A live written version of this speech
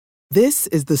This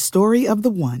is the story of the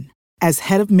one. As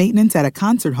head of maintenance at a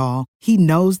concert hall, he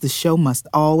knows the show must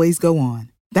always go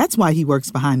on. That's why he works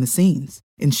behind the scenes,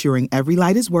 ensuring every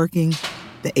light is working,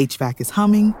 the HVAC is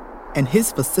humming, and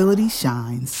his facility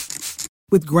shines.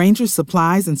 With Grainger's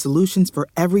supplies and solutions for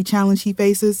every challenge he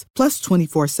faces, plus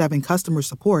 24/7 customer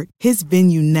support, his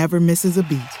venue never misses a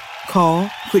beat. Call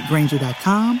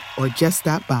quickgrainger.com or just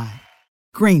stop by.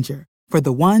 Grainger, for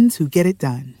the ones who get it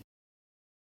done.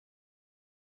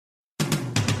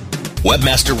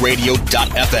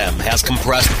 Webmasterradio.fm has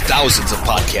compressed thousands of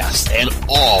podcasts and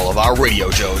all of our radio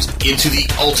shows into the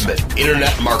ultimate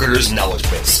Internet marketer's knowledge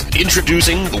base.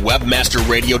 Introducing the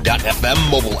Webmasterradio.fm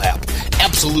mobile app.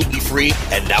 Absolutely free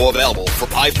and now available for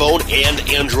iPhone and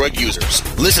Android users.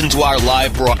 Listen to our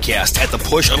live broadcast at the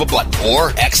push of a button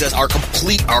or access our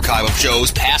complete archive of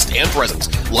shows past and present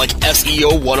like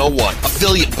SEO 101,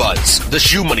 Affiliate Buzz, The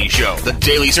Shoe Money Show, The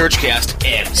Daily Searchcast,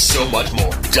 and so much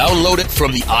more. Download it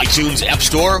from the iTunes App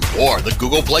Store or the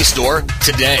Google Play Store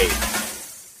today.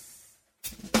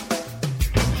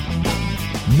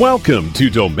 Welcome to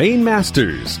Domain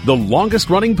Masters, the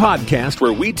longest-running podcast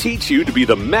where we teach you to be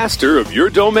the master of your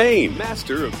domain.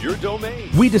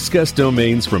 We discuss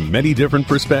domains from many different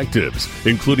perspectives,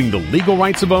 including the legal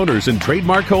rights of owners and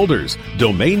trademark holders,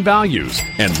 domain values,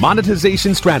 and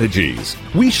monetization strategies.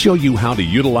 We show you how to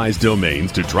utilize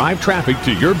domains to drive traffic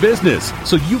to your business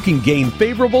so you can gain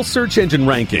favorable search engine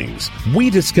rankings. We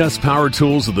discuss power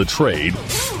tools of the trade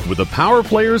with the power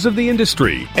players of the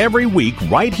industry every week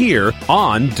right here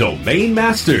on Domain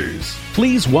Masters.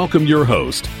 Please welcome your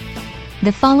host.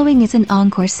 The following is an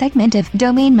encore segment of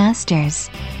Domain Masters.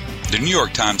 The New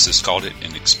York Times has called it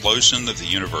an explosion of the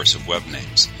universe of web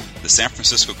names. The San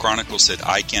Francisco Chronicle said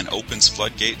ICANN opens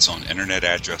floodgates on internet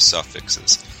address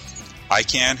suffixes.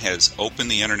 ICANN has opened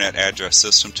the internet address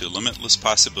system to limitless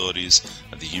possibilities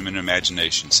of the human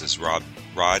imagination, says Rod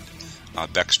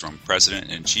Beckstrom,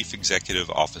 President and Chief Executive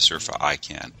Officer for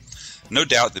ICANN. No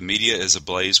doubt the media is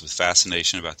ablaze with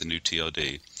fascination about the new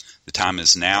TLD. The time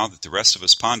is now that the rest of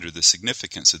us ponder the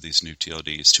significance of these new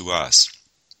TLDs to us.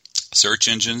 Search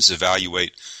engines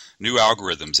evaluate new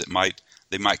algorithms that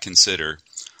they might consider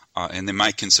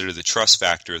the trust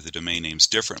factor of the domain names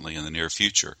differently in the near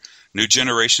future. New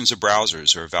generations of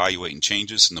browsers are evaluating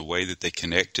changes in the way that they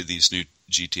connect to these new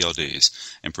GTLDs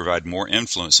and provide more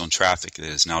influence on traffic that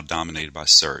is now dominated by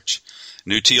search.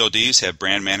 New TLDs have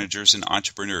brand managers and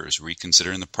entrepreneurs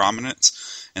reconsidering the prominence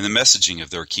and the messaging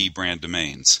of their key brand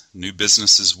domains. New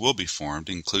businesses will be formed,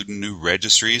 including new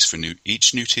registries for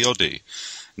each new TLD.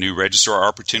 New registrar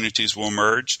opportunities will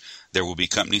emerge. There will be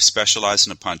companies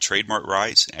specializing upon trademark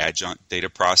rights, adjunct data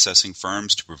processing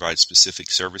firms to provide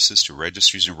specific services to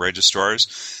registries and registrars,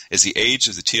 as the age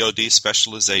of the TLD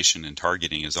specialization and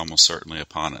targeting is almost certainly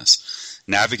upon us.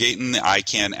 Navigating the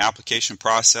ICANN application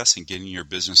process and getting your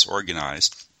business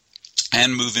organized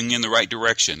and moving in the right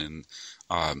direction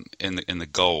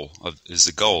is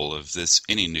the goal of this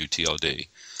any new TLD.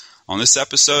 On this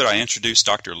episode, I introduced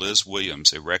Dr. Liz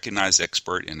Williams, a recognized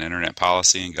expert in Internet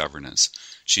policy and governance.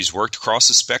 She's worked across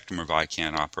the spectrum of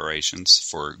ICANN operations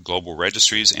for global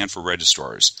registries and for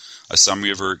registrars. A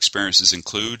summary of her experiences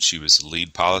include she was the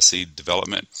lead policy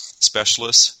development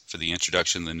specialist for the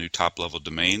introduction of the new top-level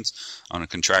domains on a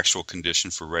contractual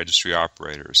condition for registry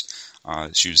operators.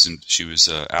 She was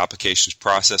applications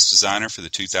process designer for the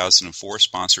 2004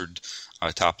 sponsored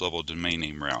top-level domain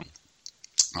name round.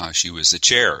 She was the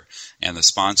chair and the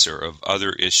sponsor of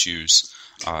other issues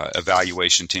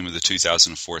evaluation team of the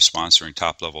 2004 sponsoring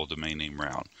top-level domain name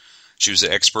round. She was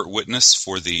an expert witness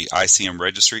for the ICM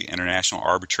Registry International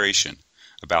Arbitration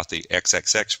about the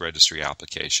XXX registry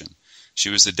application. She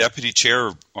was the deputy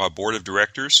chair of board of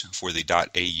directors for the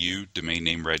 .au domain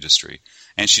name registry,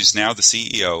 and she's now the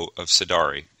CEO of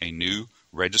Sadari, a new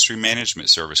registry management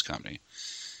service company.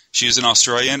 She is an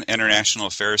Australian international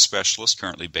affairs specialist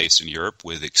currently based in Europe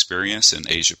with experience in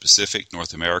Asia Pacific,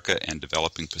 North America, and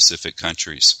developing Pacific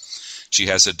countries. She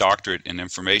has a doctorate in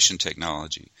information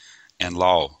technology and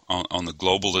law on the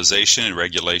globalization and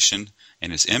regulation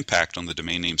and its impact on the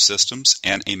domain name systems,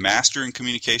 and a master in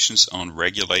communications on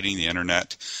regulating the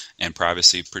internet and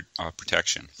privacy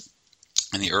protection.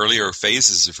 In the earlier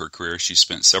phases of her career, she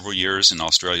spent several years in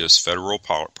Australia's federal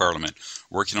parliament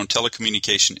working on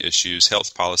telecommunication issues,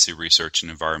 health policy research, and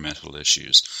environmental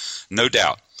issues. No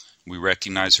doubt, we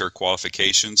recognize her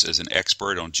qualifications as an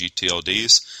expert on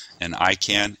GTLDs and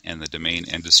ICANN and the domain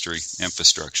industry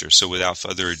infrastructure. So without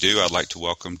further ado, I'd like to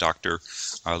welcome Dr.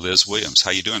 Liz Williams. How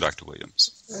are you doing, Dr.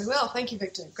 Williams? Very well. Thank you,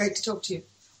 Victor. Great to talk to you.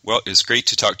 Well, it's great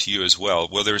to talk to you as well.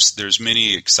 Well, there's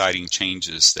many exciting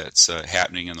changes that's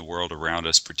happening in the world around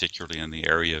us, particularly in the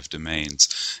area of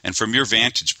domains. And from your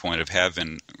vantage point of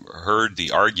having heard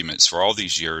the arguments for all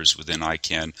these years within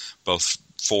ICANN, both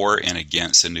for and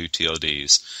against the new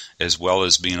TLDs, as well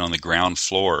as being on the ground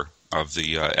floor of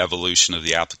the evolution of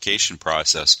the application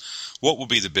process, what will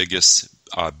be the biggest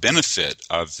benefit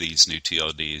of these new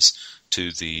TLDs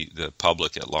to the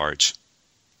public at large?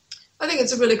 I think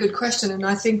it's a really good question, and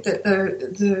I think that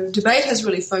the debate has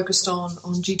really focused on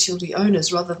gTLD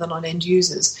owners rather than on end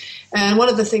users. And one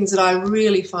of the things that I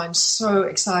really find so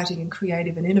exciting and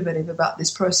creative and innovative about this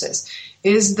process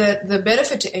is that the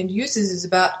benefit to end users is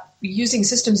about using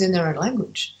systems in their own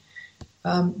language,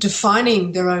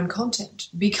 defining their own content,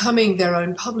 becoming their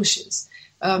own publishers,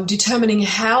 determining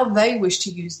how they wish to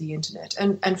use the internet.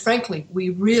 And frankly, we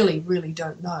really, really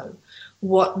don't know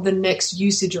what the next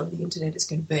usage of the internet is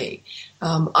going to be.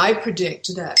 I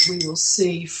predict that we will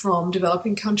see from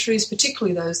developing countries,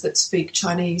 particularly those that speak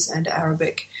Chinese and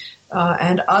Arabic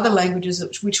and other languages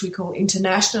which we call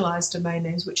internationalized domain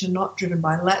names, which are not driven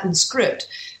by Latin script,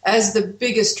 as the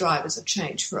biggest drivers of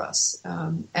change for us.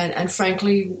 And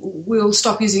frankly, we'll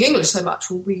stop using English so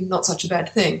much will be not such a bad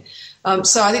thing.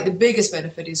 So I think the biggest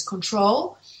benefit is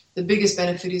control. The biggest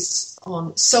benefit is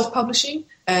on self-publishing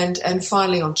and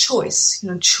finally on choice,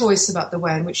 choice about the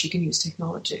way in which you can use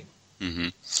technology. Mm-hmm.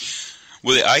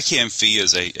 Well, the ICANN fee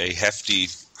is a hefty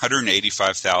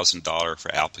 $185,000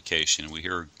 for application. We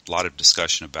hear a lot of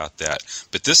discussion about that.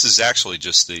 But this is actually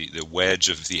just the wedge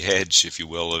of the edge, if you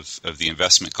will, of the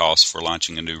investment costs for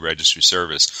launching a new registry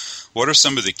service. What are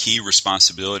some of the key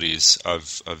responsibilities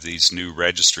of these new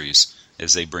registries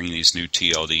as they bring these new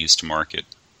TLDs to market?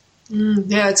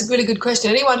 Yeah, it's a really good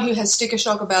question. Anyone who has sticker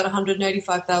shock about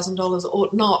 $185,000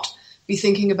 ought not be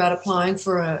thinking about applying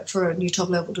for a new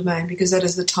top-level domain, because that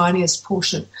is the tiniest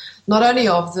portion, not only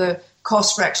of the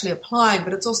cost for actually applying,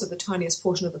 but it's also the tiniest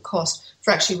portion of the cost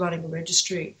for actually running a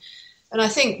registry. And I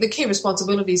think the key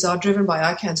responsibilities are driven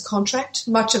by ICANN's contract.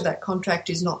 Much of that contract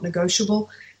is not negotiable.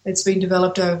 It's been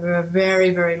developed over a very,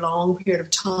 very long period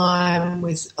of time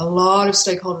with a lot of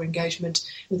stakeholder engagement,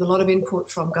 with a lot of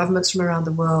input from governments from around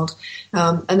the world.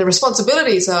 And the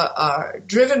responsibilities are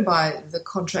driven by the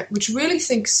contract, which really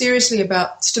thinks seriously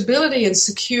about stability and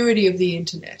security of the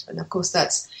internet. And of course,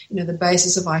 that's the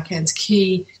basis of ICANN's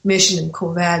key mission and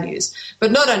core values.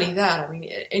 But not only that, I mean,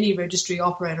 any registry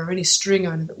operator or any string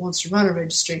owner that wants to run a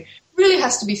registry really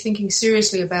has to be thinking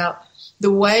seriously about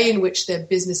the way in which their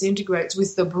business integrates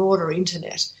with the broader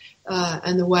internet,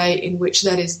 and the way in which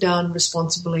that is done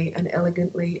responsibly and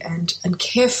elegantly and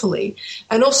carefully,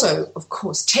 and also, of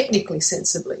course, technically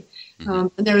sensibly. And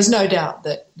there is no doubt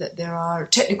that there are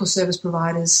technical service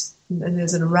providers, and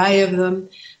there's an array of them,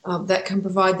 that can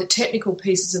provide the technical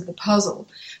pieces of the puzzle.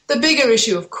 The bigger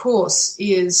issue, of course,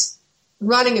 is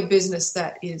running a business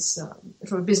that is,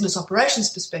 from a business operations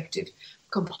perspective,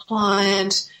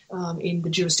 compliant in the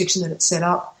jurisdiction that it's set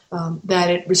up, that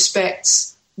it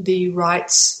respects the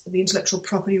rights, the intellectual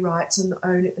property rights and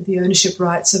the ownership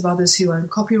rights of others who own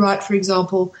copyright, for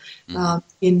example,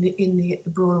 in the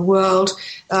broader world.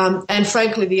 And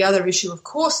frankly, the other issue, of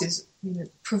course, is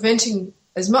preventing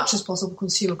as much as possible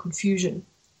consumer confusion.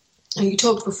 And you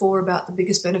talked before about the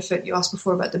biggest benefit, you asked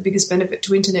before about the biggest benefit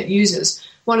to internet users.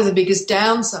 One of the biggest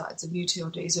downsides of new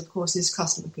TLDs, of course, is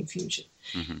customer confusion.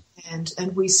 Mm-hmm.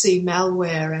 And we see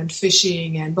malware and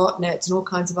phishing and botnets and all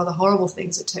kinds of other horrible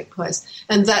things that take place.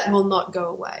 And that will not go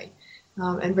away.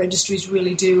 And registries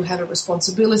really do have a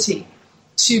responsibility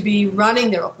to be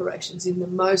running their operations in the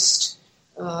most,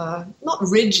 not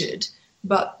rigid,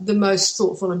 but the most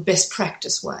thoughtful and best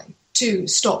practice way to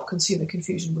stop consumer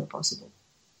confusion where possible.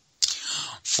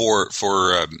 For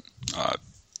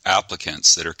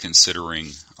applicants that are considering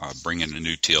bringing a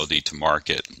new TLD to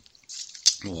market,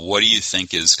 what do you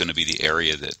think is going to be the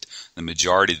area that the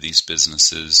majority of these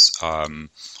businesses are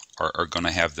going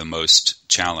to have the most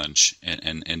challenge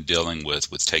in dealing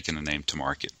with taking a name to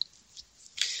market?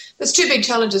 There's two big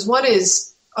challenges. One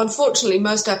is, unfortunately,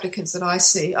 most applicants that I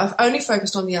see are only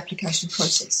focused on the application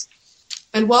process.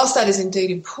 And whilst that is indeed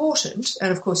important,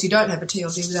 and of course you don't have a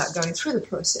TLD without going through the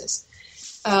process,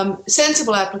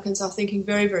 sensible applicants are thinking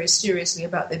very, very seriously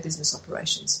about their business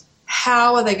operations.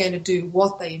 How are they going to do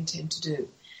what they intend to do?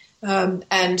 And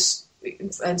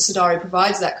Sadari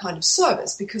provides that kind of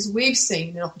service because we've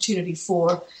seen an opportunity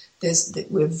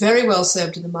we're very well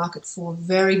served in the market for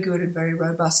very good and very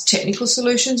robust technical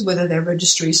solutions, whether they're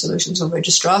registry solutions or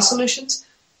registrar solutions.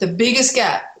 The biggest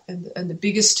gap and the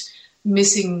biggest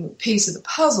missing piece of the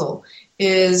puzzle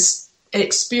is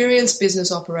experienced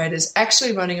business operators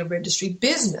actually running a registry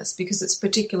business, because it's a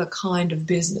particular kind of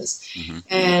business. Mm-hmm.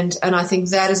 And I think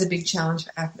that is a big challenge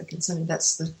for applicants. I mean,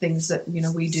 that's the things that,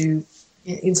 we do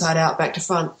inside out, back to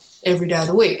front every day of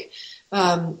the week.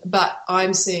 But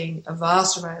I'm seeing a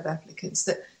vast array of applicants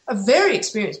that are very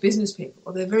experienced business people,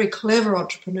 or they're very clever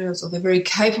entrepreneurs, or they're very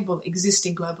capable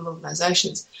existing global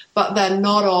organisations, but they're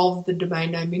not of the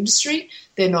domain name industry.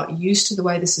 They're not used to the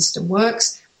way the system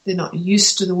works. They're not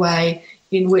used to the way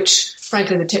in which,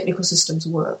 frankly, the technical systems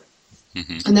work.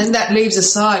 Mm-hmm. And then that leaves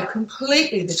aside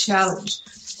completely the challenge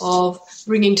of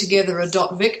bringing together a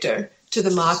 .victor to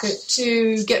the market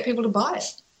to get people to buy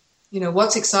it.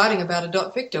 What's exciting about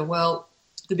a .victor? Well,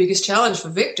 the biggest challenge for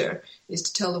Victor is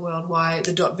to tell the world why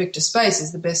the .victor space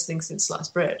is the best thing since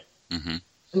sliced bread. Mm-hmm.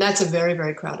 And that's a very,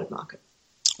 very crowded market.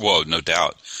 Well, no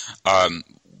doubt.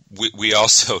 We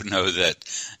also know that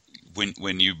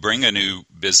when you bring a new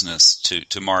business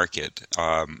to market,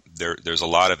 there's a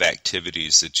lot of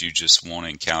activities that you just won't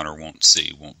encounter, won't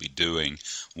see, won't be doing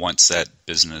once that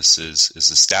business is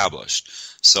established.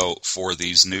 So for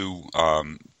these new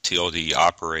TLD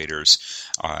operators,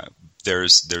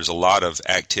 there's a lot of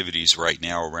activities right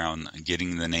now around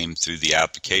getting the name through the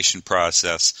application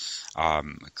process,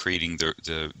 creating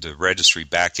the registry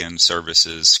back-end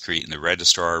services, creating the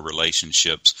registrar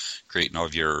relationships, creating all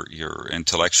of your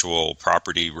intellectual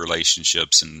property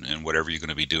relationships, and whatever you're going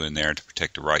to be doing there to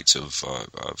protect the rights of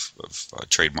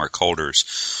trademark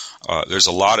holders. There's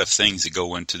a lot of things that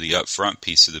go into the upfront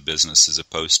piece of the business as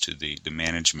opposed to the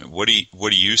management. What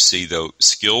do you see though,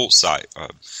 skill set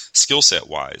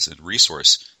wise and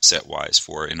resource set wise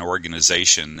for an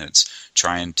organization that's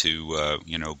trying to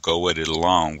go at it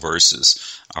along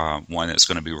versus one that's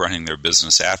going to be running their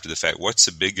business after the fact? What's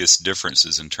the biggest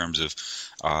differences in terms of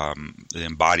the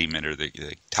embodiment or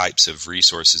the types of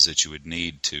resources that you would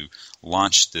need to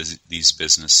launch these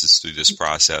businesses through this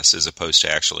process as opposed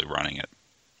to actually running it?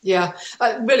 Yeah,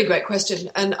 really great question.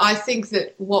 And I think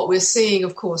that what we're seeing,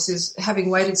 of course, is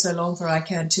having waited so long for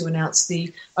ICANN to announce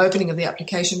the opening of the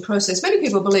application process, many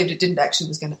people believed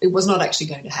it was not actually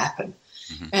going to happen.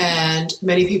 Mm-hmm. And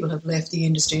many people have left the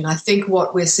industry. And I think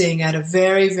what we're seeing at a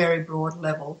very, very broad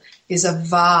level is a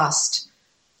vast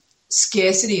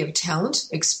scarcity of talent,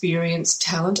 experienced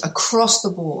talent across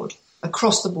the board,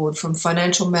 from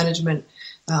financial management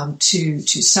to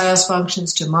sales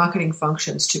functions, to marketing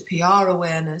functions, to PR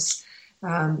awareness,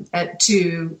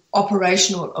 to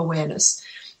operational awareness.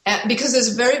 Because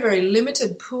there's a very, very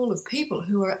limited pool of people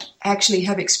who are actually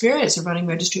have experience of running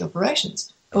registry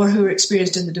operations or who are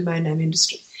experienced in the domain name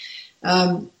industry.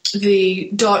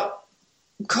 The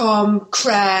 .com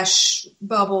crash,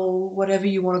 bubble, whatever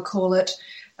you want to call it,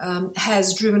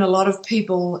 has driven a lot of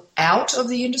people out of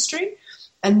the industry.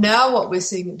 And now what we're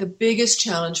seeing, the biggest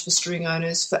challenge for string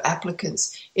owners, for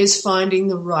applicants, is finding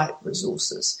the right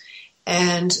resources.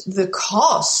 And the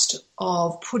cost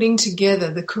of putting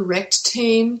together the correct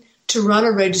team to run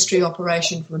a registry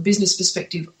operation from a business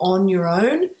perspective on your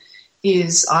own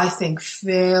is, I think,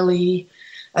 fairly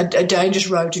a dangerous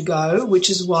road to go,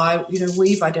 which is why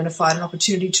we've identified an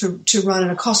opportunity to run in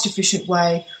a cost-efficient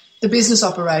way the business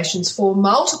operations for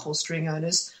multiple string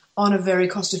owners on a very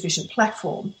cost-efficient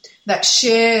platform that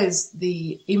shares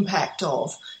the impact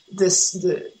of the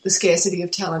scarcity of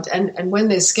talent. And when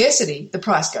there's scarcity, the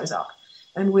price goes up.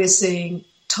 And we're seeing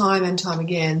time and time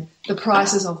again the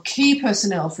prices of key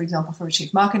personnel, for example, for a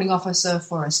chief marketing officer,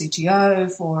 for a CTO,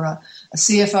 for a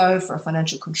CFO, for a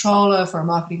financial controller, for a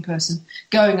marketing person,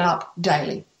 going up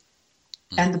daily.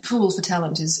 And the pool for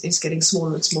talent is getting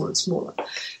smaller and smaller and smaller.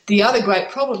 The other great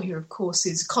problem here, of course,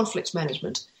 is conflict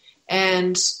management.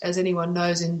 And as anyone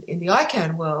knows in the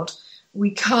ICANN world,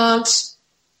 we can't,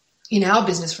 in our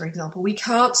business, for example, we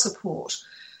can't support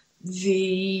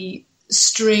the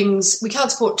strings. We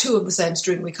can't support two of the same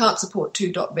string. We can't support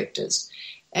two .victors.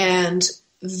 And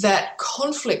that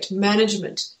conflict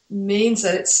management means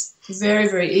that it's very,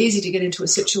 very easy to get into a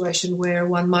situation where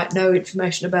one might know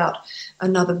information about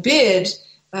another bid,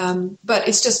 but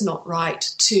it's just not right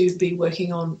to be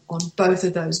working on both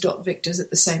of those .victors at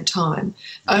the same time.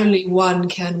 Only one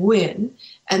can win,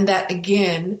 and that,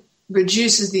 again,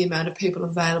 reduces the amount of people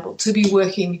available to be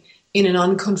working in an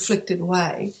unconflicted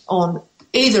way on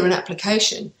either an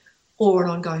application or an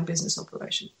ongoing business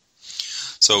operation.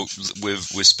 So we've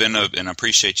spent and I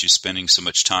appreciate you spending so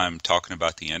much time talking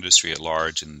about the industry at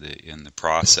large and the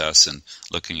process and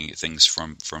looking at things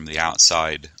from the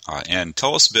outside. And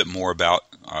tell us a bit more about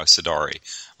Sadari.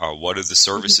 What are the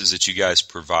services that you guys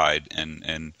provide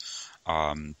and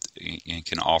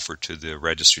can offer to the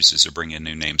registries as they bring in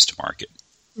new names to market?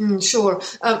 Sure.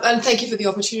 And thank you for the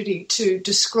opportunity to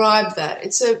describe that.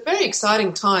 It's a very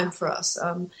exciting time for us.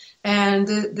 And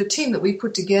the team that we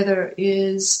put together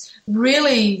is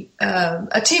really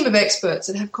a team of experts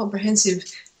that have comprehensive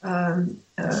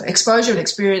exposure and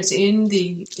experience in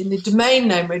the domain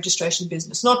name registration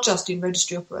business, not just in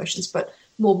registry operations, but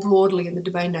more broadly in the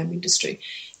domain name industry.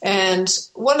 And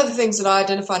one of the things that I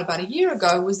identified about a year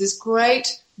ago was this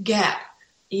great gap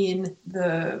in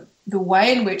the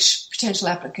way in which potential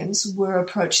applicants were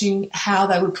approaching how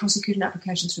they would prosecute an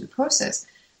application through the process.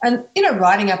 And,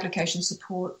 writing application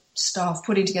support stuff,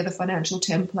 putting together financial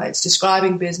templates,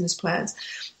 describing business plans,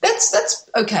 that's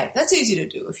okay. That's easy to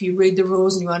do if you read the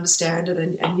rules and you understand it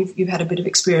and you've had a bit of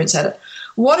experience at it.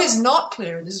 What is not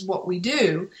clear, and this is what we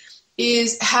do,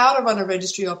 is how to run a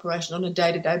registry operation on a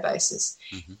day-to-day basis.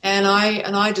 Mm-hmm. And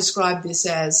I describe this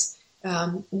as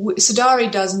Sadari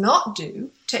does not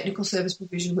do technical service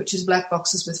provision, which is black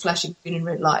boxes with flashing green and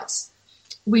red lights.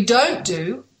 We don't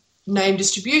do name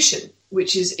distribution,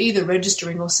 which is either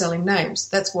registering or selling names.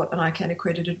 That's what an ICANN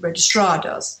accredited registrar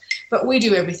does. But we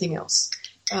do everything else.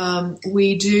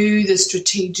 We do the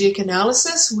strategic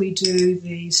analysis. We do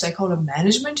the stakeholder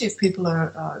management if people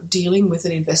are dealing with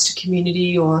an investor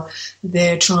community or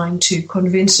they're trying to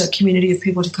convince a community of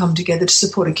people to come together to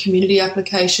support a community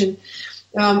application.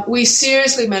 We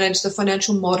seriously manage the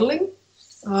financial modelling.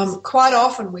 Quite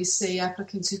often we see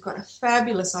applicants who've got a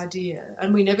fabulous idea,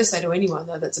 and we never say to anyone,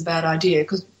 though, that's a bad idea,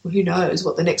 because who knows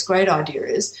what the next great idea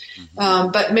is.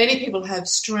 Mm-hmm. But many people have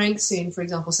strengths in, for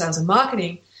example, sales and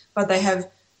marketing, but they have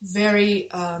very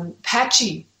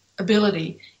patchy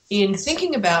ability in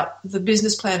thinking about the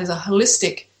business plan as a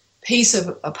holistic piece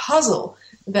of a puzzle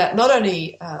that not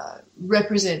only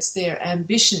represents their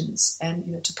ambitions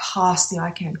and to pass the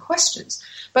ICANN questions,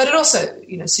 but it also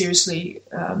seriously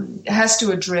has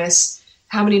to address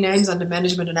how many names under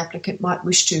management an applicant might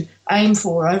wish to aim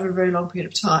for over a very long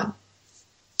period of time.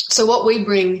 So what we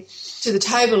bring to the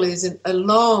table is a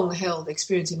long-held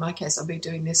experience. In my case, I've been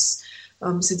doing this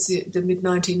since the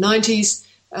mid-1990s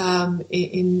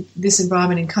in this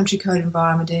environment, in country code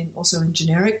environment, and also in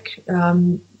generic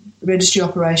registry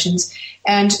operations.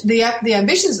 And the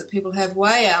ambitions that people have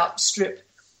way outstrip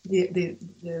the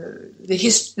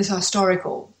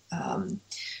historical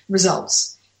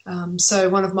results. So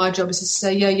one of my jobs is to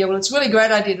say, well, it's a really great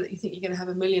idea that you think you're going to have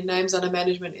 1 million names under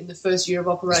management in the first year of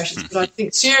operations, but I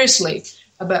think seriously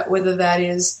about whether that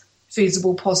is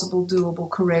feasible, possible, doable,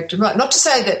 correct, and right. Not to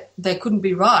say that they couldn't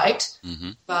be right,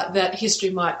 mm-hmm. but that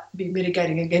history might be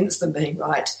mitigating against them being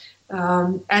right.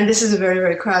 And this is a very,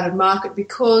 very crowded market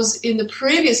because in the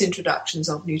previous introductions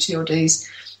of new TLDs,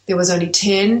 there was only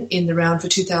 10 in the round for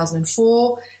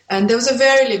 2004, and there was a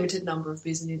very limited number of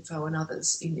BizInfo and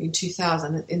others in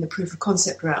 2000 in the proof of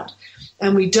concept round.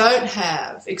 And we don't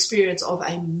have experience of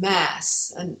a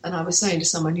mass, and I was saying to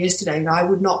someone yesterday, I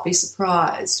would not be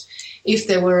surprised if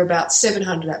there were about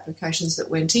 700 applications that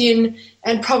went in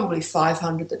and probably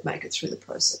 500 that make it through the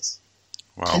process.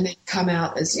 Wow. And then come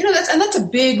out as, that's a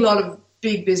big lot of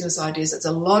big business ideas. That's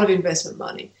a lot of investment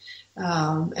money.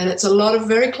 And it's a lot of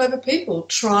very clever people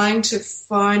trying to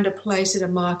find a place in a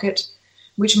market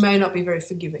which may not be very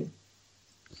forgiving.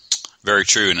 Very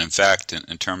true. And in fact,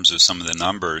 in terms of some of the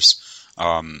numbers,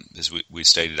 as we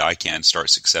stated, ICANN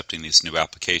starts accepting these new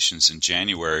applications in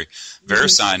January.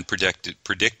 VeriSign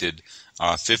predicted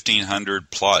 1,500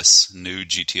 plus new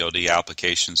GTLD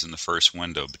applications in the first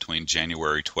window between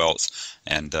January 12th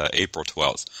and April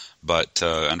 12th. But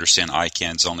understand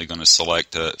ICANN's only going to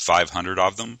select 500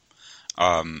 of them.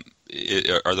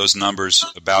 Are those numbers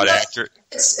about accurate?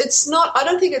 It's not. I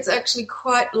don't think it's actually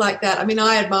quite like that. I mean,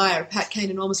 I admire Pat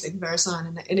Kane enormously from VeriSign,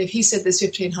 and if he said there's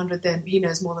 1,500, then he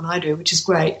knows more than I do, which is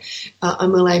great.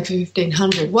 And we'll aim for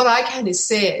 1,500. What ICANN has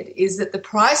said is that the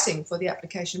pricing for the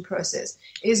application process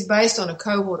is based on a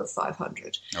cohort of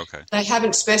 500. Okay. They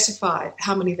haven't specified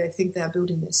how many they think they're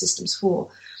building their systems for.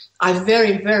 I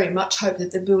very, very much hope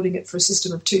that they're building it for a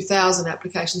system of 2,000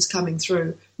 applications coming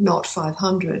through, not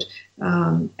 500.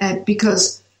 And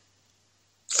because,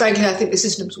 frankly, I think the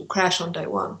systems will crash on day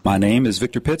one. My name is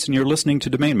Victor Pitts, and you're listening to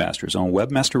Domain Masters on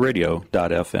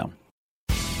webmasterradio.fm.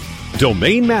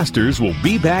 Domain Masters will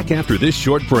be back after this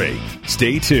short break.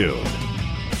 Stay tuned.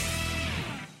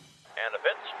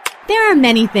 There are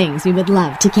many things we would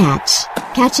love to catch.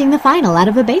 Catching the final out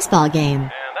of a baseball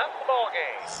game.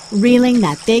 Reeling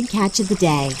that big catch of the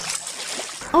day.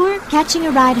 Or catching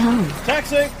a ride home.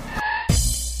 Taxi!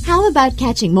 How about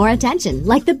catching more attention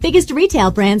like the biggest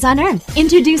retail brands on earth?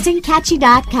 Introducing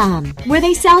Catchy.com, where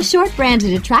they sell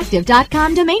short-branded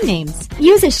attractive.com domain names.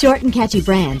 Use a short and catchy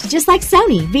brand, just like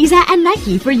Sony, Visa, and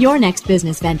Nike for your next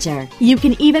business venture. You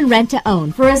can even rent to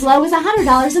own for as low as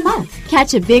 $100 a month.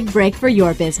 Catch a big break for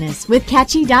your business with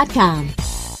Catchy.com.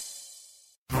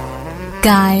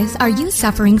 Guys, are you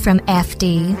suffering from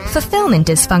FD, fulfillment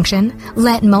dysfunction?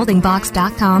 Let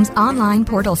MoldingBox.com's online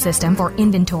portal system for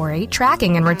inventory,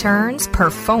 tracking, and returns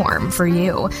perform for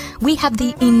you. We have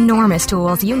the enormous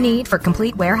tools you need for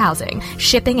complete warehousing,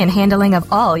 shipping, and handling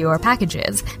of all your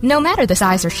packages, no matter the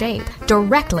size or shape,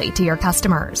 directly to your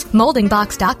customers.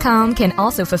 MoldingBox.com can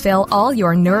also fulfill all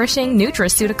your nourishing,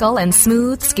 nutraceutical, and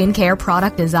smooth skincare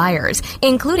product desires,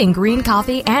 including green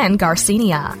coffee and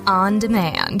Garcinia, on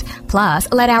demand. Plus,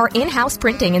 let our in-house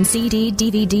printing and CD,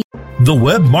 DVD. The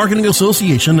Web Marketing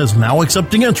Association is now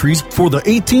accepting entries for the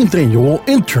 18th Annual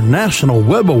International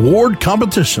Web Award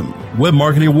Competition. Web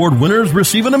Marketing Award winners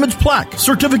receive an image plaque,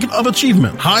 certificate of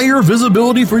achievement, higher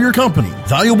visibility for your company,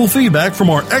 valuable feedback from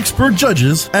our expert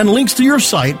judges, and links to your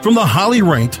site from the highly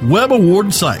ranked Web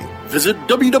Award site. Visit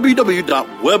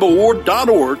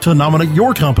www.webaward.org to nominate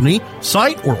your company,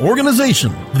 site, or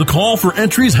organization. The call for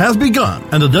entries has begun,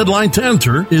 and the deadline to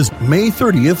enter is May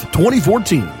 30th,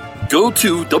 2014. Go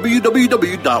to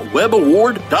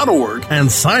www.webaward.org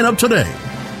and sign up today.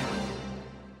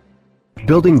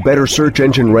 Building better search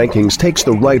engine rankings takes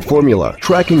the right formula.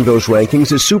 Tracking those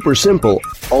rankings is super simple.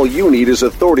 All you need is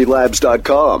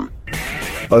authoritylabs.com.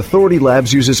 Authority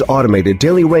Labs uses automated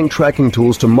daily rank tracking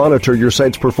tools to monitor your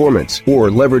site's performance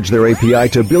or leverage their API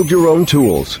to build your own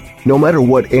tools. No matter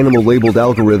what animal-labeled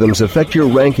algorithms affect your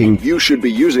ranking, you should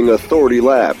be using Authority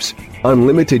Labs.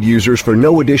 Unlimited users for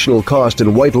no additional cost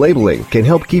and white labeling can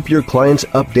help keep your clients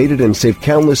updated and save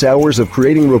countless hours of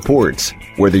creating reports.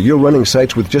 Whether you're running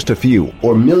sites with just a few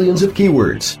or millions of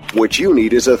keywords, what you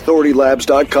need is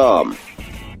authoritylabs.com.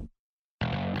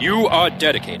 You are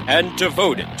dedicated and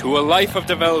devoted to a life of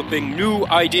developing new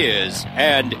ideas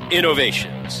and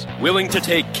innovations, willing to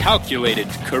take calculated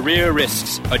career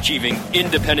risks, achieving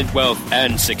independent wealth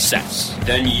and success.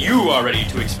 Then you are ready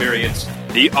to experience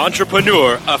the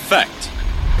Entrepreneur Effect.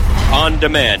 On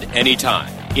demand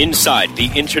anytime, inside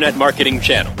the Internet Marketing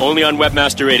Channel, only on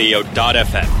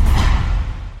WebmasterRadio.fm.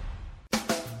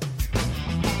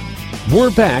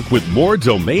 We're back with more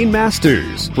Domain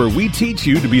Masters, where we teach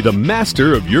you to be the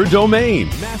master of your domain.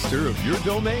 Master of your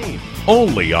domain.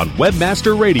 Only on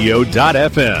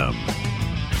WebmasterRadio.fm.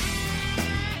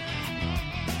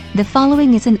 The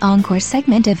following is an encore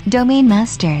segment of Domain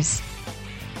Masters.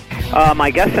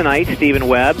 My guest tonight, Stephen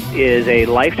Webb, is a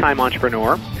lifetime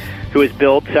entrepreneur who has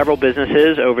built several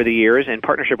businesses over the years in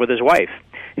partnership with his wife.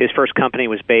 His first company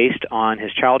was based on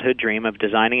his childhood dream of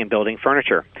designing and building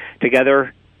furniture.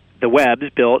 Together, the Webbs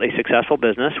built a successful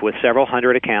business with several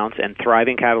hundred accounts and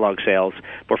thriving catalog sales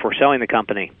before selling the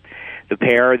company. The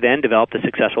pair then developed a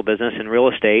successful business in real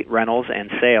estate, rentals,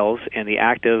 and sales in the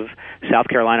active South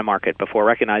Carolina market before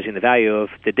recognizing the value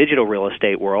of the digital real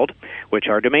estate world, which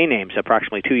are domain names,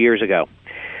 approximately 2 years ago.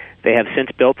 They have since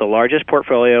built the largest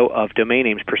portfolio of domain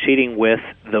names proceeding with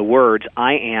the words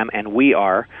I am and we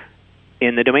are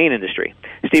in the domain industry.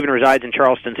 Stephen resides in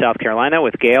Charleston, South Carolina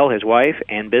with Gail, his wife,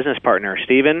 and business partner.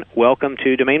 Stephen, welcome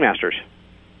to Domain Masters.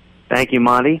 Thank you,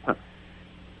 Monty. Can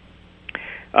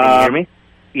you hear me?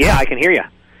 Yeah, I can hear you.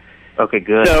 Okay,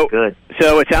 good.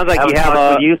 So it sounds like you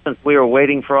have you since we were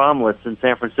waiting for omelets in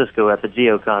San Francisco at the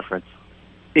Geo conference.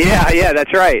 Yeah,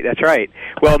 that's right.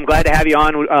 Well, I'm glad to have you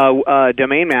on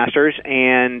Domain Masters,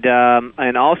 and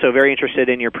also very interested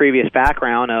in your previous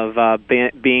background of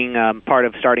being part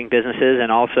of starting businesses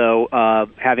and also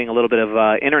having a little bit of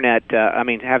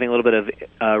having a little bit of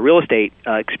real estate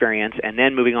experience, and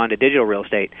then moving on to digital real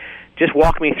estate. Just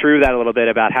walk me through that a little bit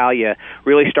about how you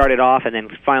really started off and then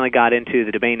finally got into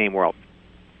the domain name world.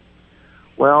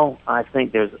 Well, I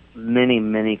think there's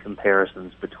many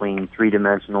comparisons between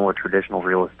three-dimensional or traditional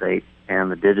real estate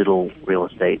and the digital real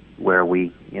estate where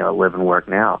we live and work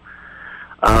now.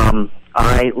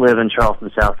 I live in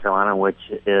Charleston, South Carolina, which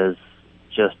is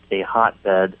just a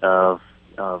hotbed of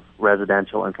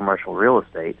residential and commercial real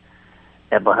estate,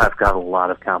 but I've got a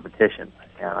lot of competition.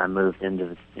 And I moved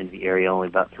into the area only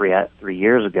about three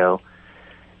years ago,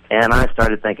 and I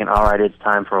started thinking, all right, it's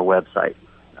time for a website.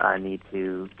 I need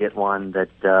to get one that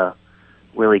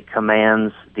really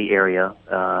commands the area.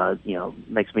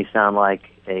 Makes me sound like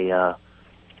a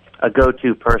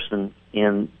go-to person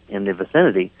in the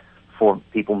vicinity for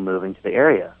people moving to the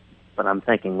area. But I'm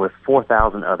thinking, with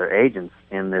 4,000 other agents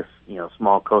in this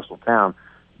small coastal town,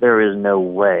 there is no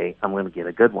way I'm going to get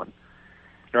a good one.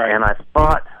 Right. And I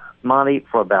thought Monty,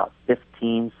 for about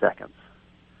 15 seconds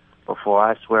before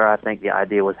I swear I think the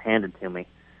idea was handed to me.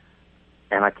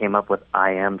 And I came up with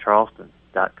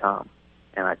IamCharleston.com.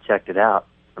 And I checked it out,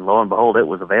 and lo and behold, it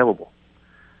was available.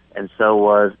 And so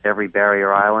was every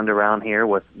barrier island around here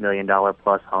with $1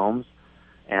 million-plus homes.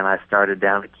 And I started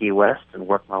down at Key West and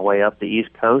worked my way up the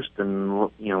East Coast, and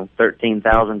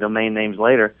 13,000 domain names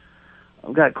later,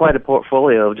 I've got quite a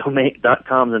portfolio of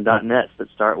 .coms and .nets that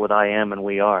start with I am and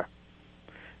we are.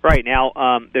 Right.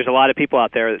 Now, there's a lot of people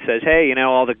out there that says, hey,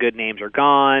 all the good names are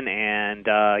gone, and,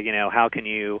 how can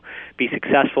you be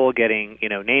successful getting,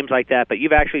 names like that? But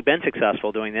you've actually been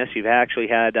successful doing this. You've actually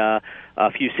had a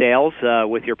few sales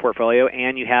with your portfolio,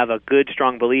 and you have a good,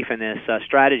 strong belief in this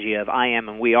strategy of I am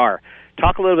and we are.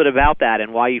 Talk a little bit about that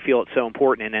and why you feel it's so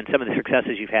important, and then some of the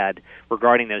successes you've had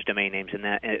regarding those domain names and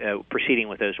that proceeding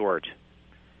with those words.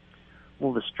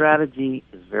 Well, the strategy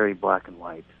is very black and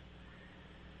white.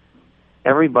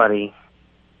 Everybody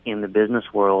in the business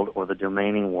world or the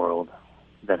domaining world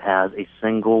that has a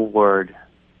single word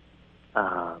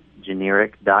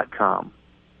generic .com,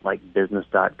 like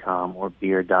business.com or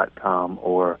beer.com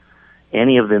or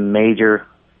any of the major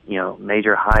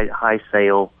high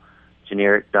sale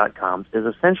generic .coms, is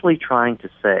essentially trying to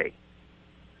say,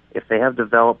 if they have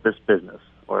developed this business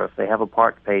or if they have a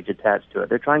park page attached to it,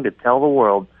 they're trying to tell the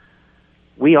world,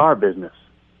 we are business,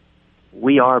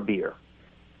 we are beer,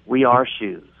 we are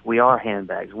shoes, we are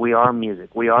handbags, we are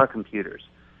music, we are computers.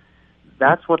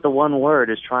 That's what the one word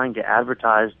is trying to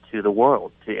advertise to the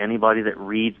world, to anybody that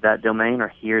reads that domain or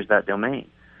hears that domain.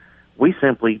 We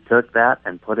simply took that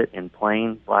and put it in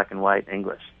plain black and white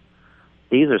English.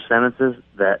 These are sentences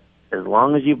that, as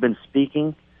long as you've been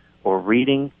speaking or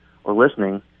reading or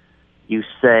listening, you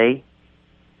say,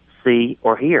 see,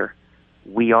 or hear,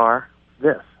 we are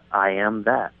this, I am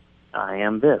that, I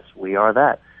am this, we are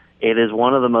that. It is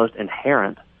one of the most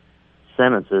inherent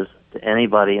sentences to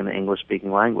anybody in the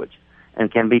English-speaking language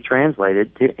and can be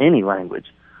translated to any language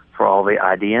for all the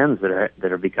IDNs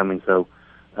that are becoming so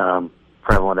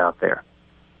prevalent out there.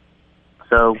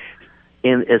 So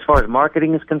as far as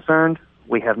marketing is concerned,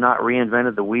 we have not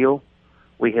reinvented the wheel.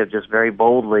 We have just very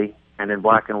boldly and in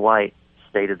black and white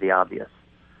stated the obvious.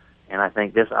 And I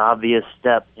think this obvious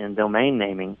step in domain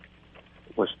naming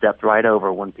was stepped right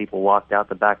over when people walked out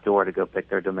the back door to go pick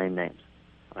their domain names.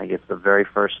 I think it's the very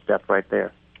first step right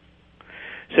there.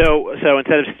 So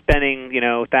instead of spending,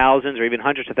 thousands or even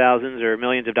hundreds of thousands or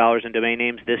millions of dollars in domain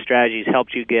names, this strategy has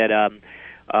helped you get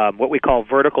what we call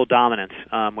vertical dominance,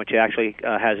 which actually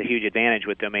has a huge advantage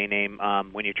with domain name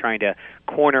when you're trying to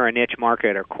corner a niche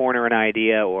market or corner an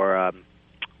idea or a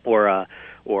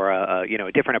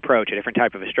different approach, a different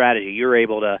type of a strategy. You're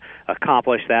able to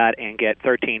accomplish that and get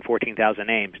 14,000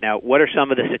 names. Now, what are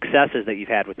some of the successes that you've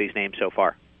had with these names so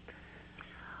far?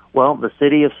 Well, the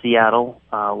city of Seattle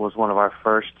was one of our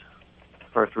first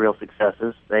real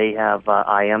successes. They have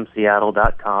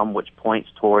IamSeattle.com, which points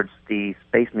towards the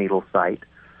Space Needle site,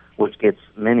 which gets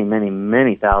many, many,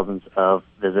 many thousands of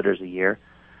visitors a year.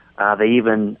 They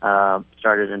even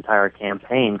started an entire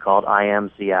campaign called I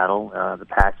Am Seattle. The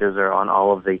patches are on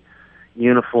all of the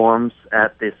uniforms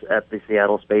at the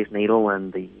Seattle Space Needle,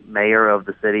 and the mayor of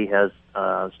the city has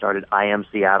started I Am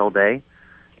Seattle Day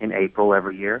in April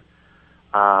every year.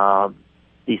 The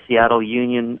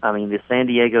San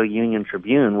Diego Union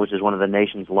Tribune, which is one of the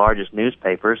nation's largest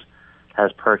newspapers,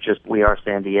 has purchased We Are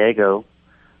San Diego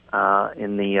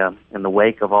in the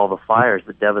wake of all the fires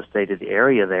that devastated the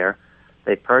area there.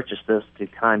 They purchased this to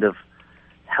kind of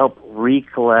help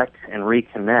recollect and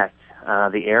reconnect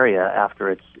the area after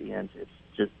its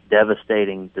just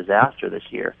devastating disaster this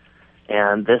year.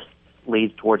 And this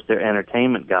leads towards their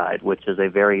entertainment guide, which is a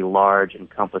very large,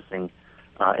 encompassing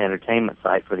entertainment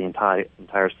site for the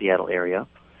entire Seattle area.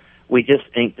 We just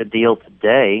inked a deal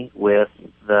today with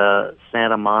the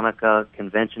Santa Monica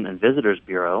Convention and Visitors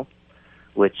Bureau,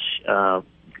 which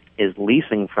is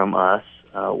leasing from us.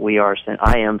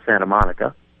 I Am Santa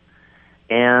Monica.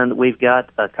 And we've got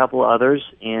a couple others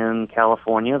in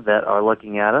California that are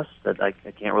looking at us that I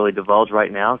can't really divulge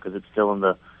right now because it's still in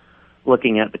the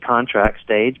looking at the contract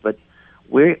stage. But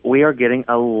we are getting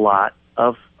a lot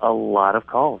of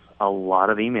calls, a lot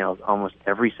of emails, almost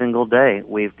every single day.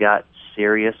 We've got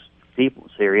serious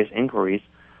inquiries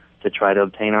to try to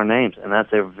obtain our names, and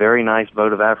that's a very nice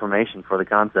vote of affirmation for the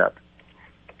concept.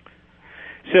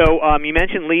 So you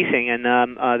mentioned leasing, and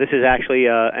this is actually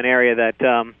an area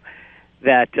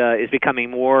that is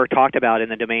becoming more talked about in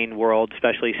the domain world,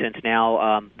 especially since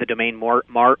now the domain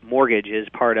mortgage is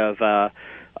part of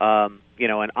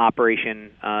an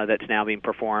operation that's now being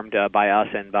performed by us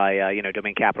and by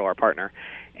Domain Capital, our partner.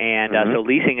 And so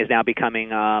leasing is now becoming,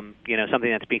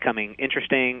 something that's becoming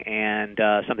interesting and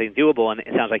something doable. And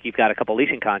it sounds like you've got a couple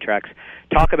leasing contracts.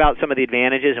 Talk about some of the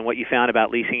advantages and what you found about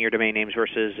leasing your domain names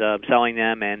versus selling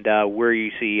them, and where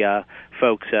you see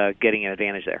folks getting an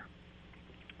advantage there.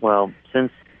 Well,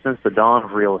 since the dawn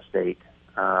of real estate,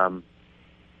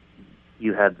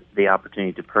 you had the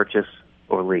opportunity to purchase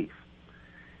or lease,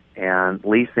 and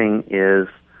leasing is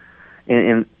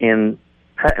in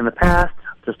the past.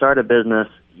 To start a business,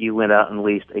 you went out and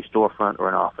leased a storefront or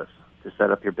an office to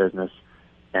set up your business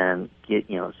and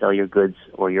sell your goods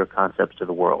or your concepts to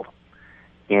the world.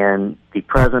 In the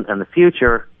present and the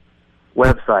future,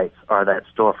 websites are that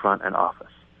storefront and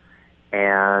office.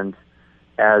 And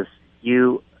as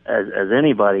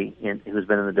anybody who's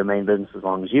been in the domain business as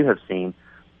long as you have seen,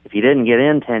 if you didn't get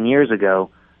in 10 years ago,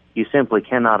 you simply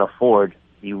cannot afford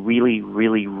the really,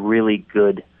 really, really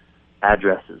good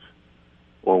addresses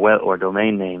or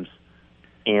domain names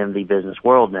in the business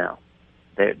world now.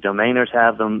 Domainers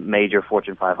have them, major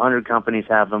Fortune 500 companies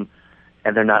have them,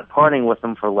 and they're not parting with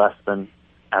them for less than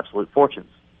absolute fortunes.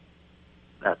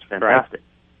 That's fantastic. Right.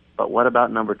 But what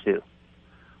about number two?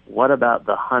 What about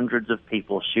the hundreds of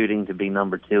people shooting to be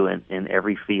number two in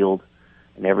every field,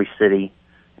 in every city,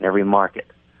 in every market?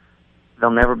 They'll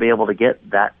never be able to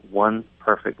get that one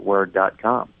perfect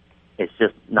word.com. It's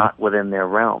just not within their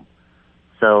realm.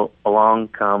 So along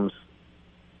comes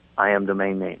I Am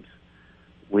Domain Names.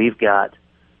 We've got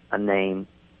a name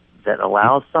that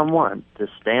allows someone to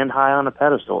stand high on a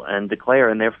pedestal and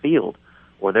declare in their field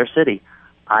or their city,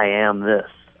 I am this,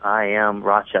 I am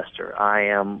Rochester, I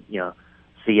am,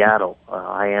 Seattle,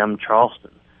 I am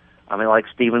Charleston. I mean, like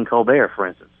Stephen Colbert, for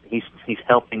instance. He's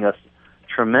helping us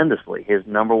tremendously. His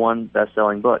number one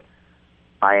best-selling book,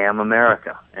 I Am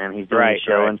America, and he's doing a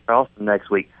show in Charleston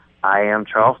next week. I Am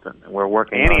Charleston, and we're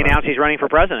working. And he announced he's running for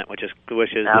president, which is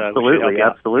absolutely.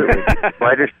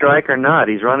 Writer's strike or not,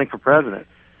 he's running for president.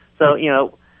 So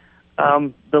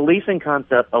the leasing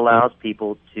concept allows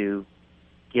people to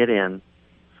get in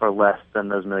for less than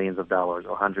those millions of dollars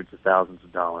or hundreds of thousands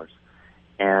of dollars,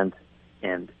 and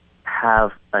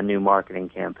have a new marketing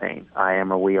campaign. I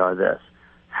am or we are this.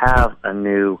 Have a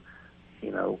new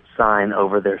sign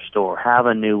over their store. Have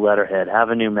a new letterhead. Have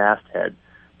a new masthead.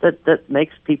 That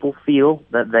makes people feel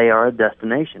that they are a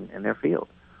destination in their field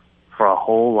for a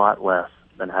whole lot less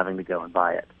than having to go and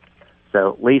buy it.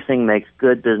 So leasing makes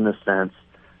good business sense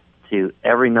to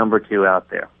every number two out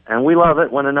there. And we love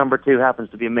it when a number two happens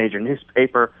to be a major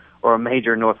newspaper or a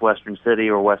major northwestern city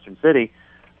or western city.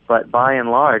 But by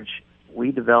and large,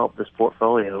 we develop this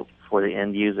portfolio for the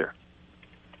end user,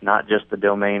 not just the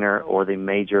domainer or the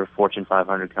major Fortune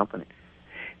 500 company.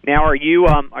 Now, are you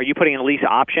putting a lease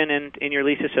option in your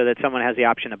leases so that someone has the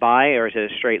option to buy, or is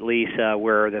it a straight lease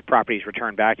where the property is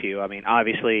returned back to you? I mean,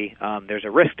 obviously, there's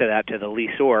a risk to that to the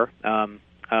leasor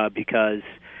because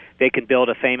they can build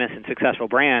a famous and successful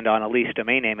brand on a leased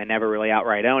domain name and never really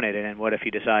outright own it. And then what if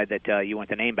you decide that you want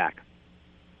the name back?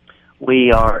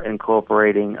 We are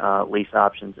incorporating lease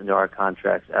options into our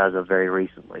contracts as of very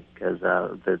recently because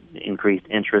the increased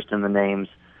interest in the names,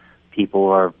 people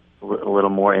are a little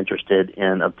more interested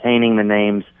in obtaining the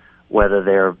names, whether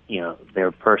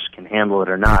their purse can handle it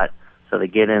or not. So they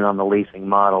get in on the leasing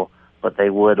model, but they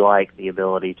would like the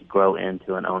ability to grow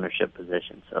into an ownership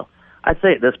position. So I'd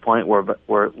say at this point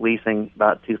we're leasing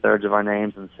about 2/3 of our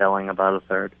names and selling about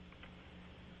 1/3.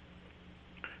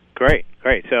 Great.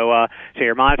 So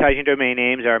you're monetizing domain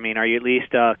names. Are you at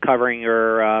least covering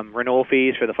your renewal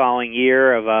fees for the following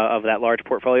year of that large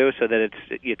portfolio so that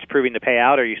it's proving to pay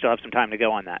out, or you still have some time to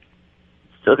go on that?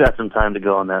 Still got some time to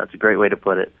go on that. It's a great way to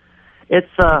put it. It's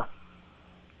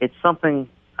something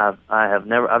I've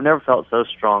never felt so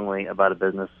strongly about a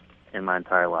business in my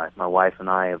entire life. My wife and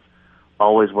I have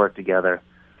always worked together.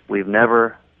 We've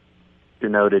never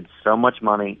denoted so much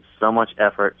money, so much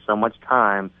effort, so much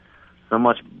time, so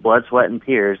much blood, sweat, and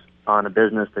tears on a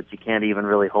business that you can't even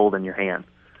really hold in your hand.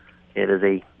 It is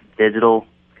a digital,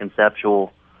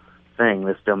 conceptual thing,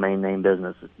 this domain name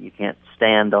business. You can't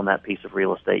stand on that piece of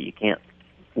real estate. You can't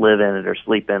live in it or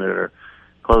sleep in it or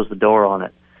close the door on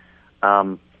it.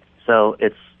 So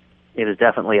it is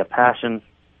definitely a passion,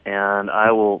 and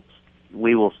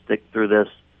we will stick through this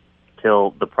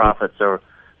till the profits are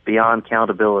beyond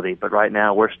countability. But right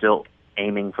now, we're still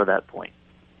aiming for that point.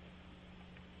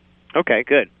 Okay,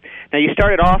 good. Now, you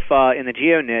started off in the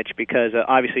geo niche because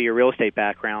obviously your real estate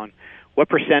background. What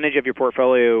percentage of your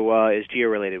portfolio is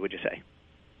geo-related, would you say?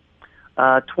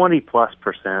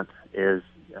 20+% is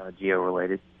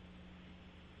geo-related.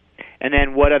 And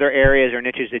then what other areas or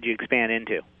niches did you expand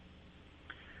into?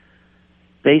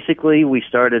 Basically, we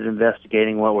started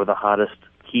investigating what were the hottest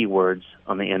keywords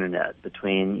on the internet,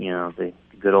 between, the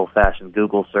good old-fashioned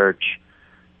Google search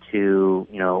to,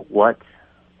 what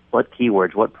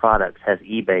keywords, what products has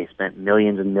eBay spent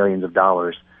millions and millions of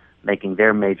dollars making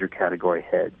their major category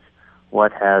hits?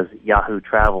 What has Yahoo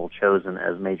Travel chosen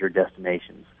as major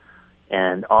destinations?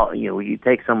 And you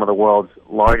take some of the world's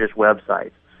largest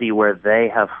websites, see where they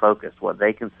have focused, what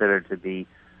they consider to be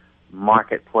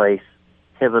marketplace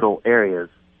pivotal areas.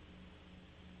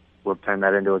 We'll turn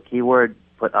that into a keyword,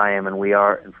 put I am and we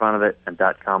are in front of it, and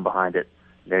 .com behind it.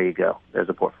 There you go. There's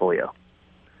a portfolio.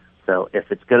 So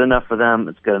if it's good enough for them,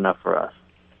 it's good enough for us.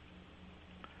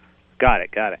 Got it.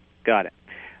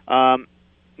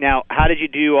 Now, how did you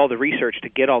do all the research to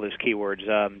get all those keywords?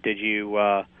 Did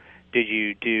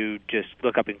you do just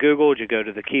look up in Google? Did you go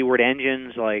to the keyword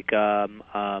engines like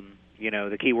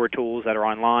the keyword tools that are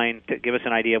online? To give us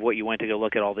an idea of what you went to go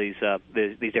look at all these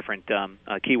different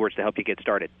keywords to help you get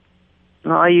started.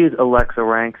 No, I use Alexa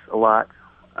Ranks a lot,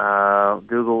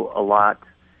 Google a lot,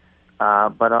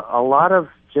 but a lot of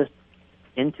just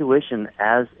intuition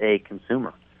as a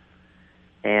consumer.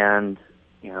 And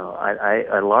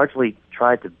I largely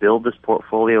tried to build this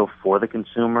portfolio for the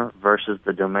consumer versus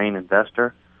the domain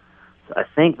investor. So I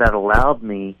think that allowed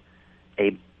me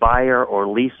a buyer or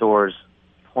leasor's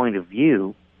point of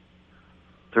view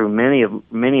through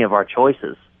many of our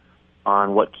choices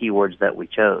on what keywords that we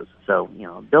chose. So,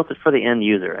 built it for the end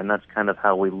user, and that's kind of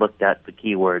how we looked at the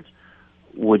keywords.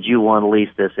 Would you want to lease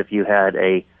this if you had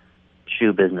a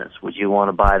shoe business? Would you want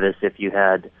to buy this if you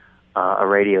had a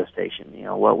radio station?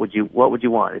 What would you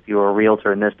want if you were a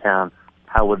realtor in this town?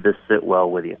 How would this sit well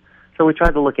with you? So we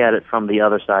tried to look at it from the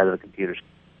other side of the computer.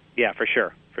 Yeah, for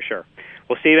sure.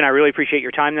 Well, Stephen, I really appreciate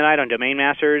your time tonight on Domain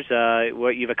Masters.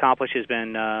 What you've accomplished has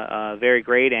been very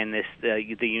great, and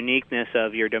the uniqueness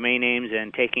of your domain names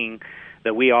and taking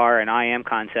the we are and I am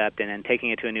concept and then taking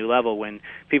it to a new level when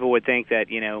people would think that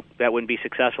that wouldn't be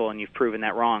successful, and you've proven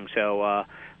that wrong. So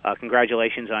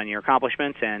congratulations on your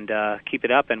accomplishments, and keep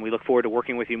it up, and we look forward to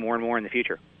working with you more and more in the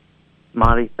future.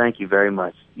 Monty, thank you very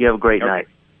much. You have a great night.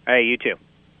 Hey, you too.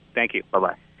 Thank you.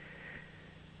 Bye-bye.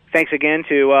 Thanks again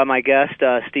to my guest,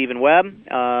 Stephen Webb.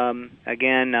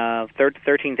 Again,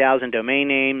 13,000 domain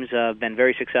names, been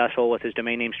very successful with his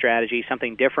domain name strategy,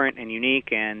 something different and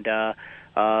unique, and you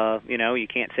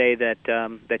can't say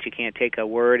that you can't take a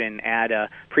word and add a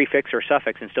prefix or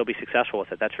suffix and still be successful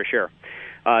with it, that's for sure.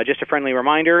 Just a friendly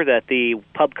reminder that the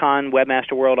PubCon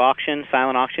Webmaster World auction,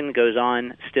 silent auction, goes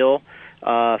on still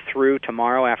through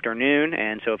tomorrow afternoon,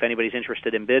 and so if anybody's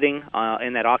interested in bidding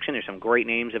in that auction, there's some great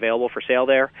names available for sale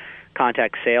there.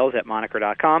 Contact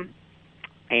sales@moniker.com,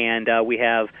 and we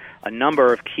have a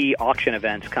number of key auction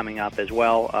events coming up as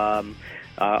well.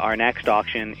 Our next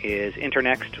auction is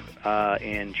Internext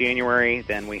in January.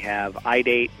 Then we have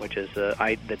iDate, which is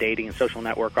the dating and social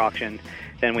network auction.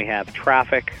 Then we have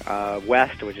Traffic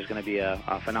West, which is going to be a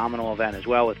phenomenal event as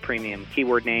well with premium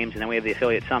keyword names. And then we have the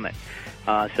Affiliate Summit.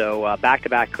 So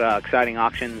back-to-back exciting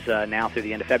auctions now through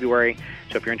the end of February.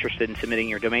 So if you're interested in submitting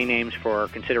your domain names for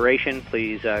consideration,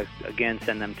 please, again,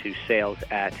 send them to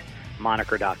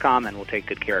sales@moniker.com, and we'll take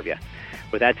good care of you.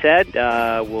 With that said,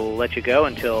 we'll let you go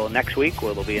until next week,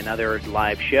 where there'll be another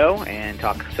live show and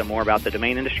talk some more about the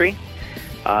domain industry.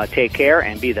 Take care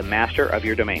and be the master of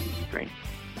your domain. Great.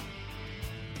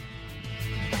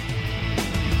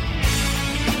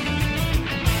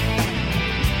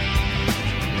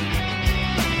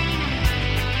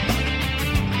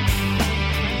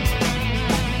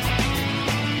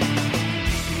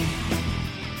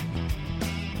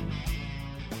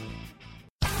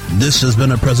 This has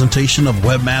been a presentation of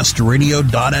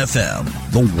WebmasterRadio.fm,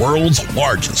 the world's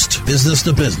largest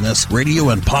business-to-business radio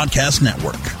and podcast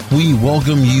network. We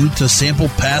welcome you to sample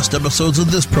past episodes of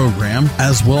this program,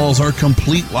 as well as our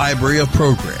complete library of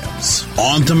programs,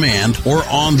 on demand or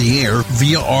on the air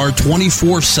via our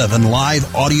 24/7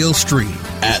 live audio stream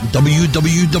at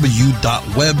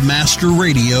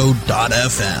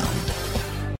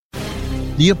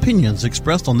www.webmasterradio.fm. The opinions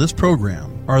expressed on this program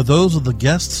are those of the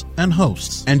guests and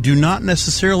hosts and do not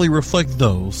necessarily reflect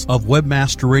those of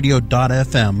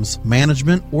WebmasterRadio.fm's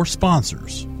management or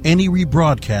sponsors. Any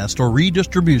rebroadcast or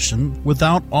redistribution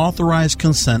without authorized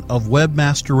consent of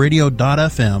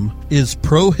WebmasterRadio.fm is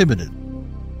prohibited.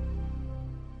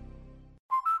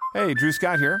 Hey, Drew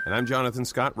Scott here, and I'm Jonathan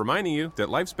Scott, reminding you that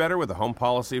life's better with a home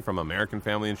policy from American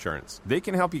Family Insurance. They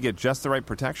can help you get just the right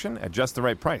protection at just the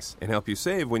right price and help you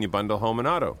save when you bundle home and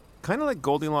auto. Kind of like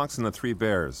Goldilocks and the Three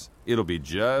Bears. It'll be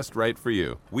just right for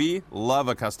you. We love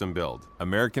a custom build.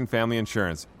 American Family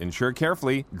Insurance. Insure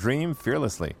carefully, dream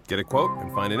fearlessly. Get a quote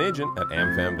and find an agent at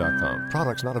amfam.com.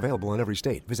 Products not available in every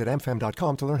state. Visit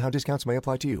amfam.com to learn how discounts may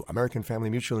apply to you. American Family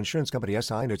Mutual Insurance Company,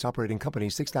 SI, and its operating company,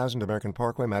 6000 American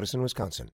Parkway, Madison, Wisconsin.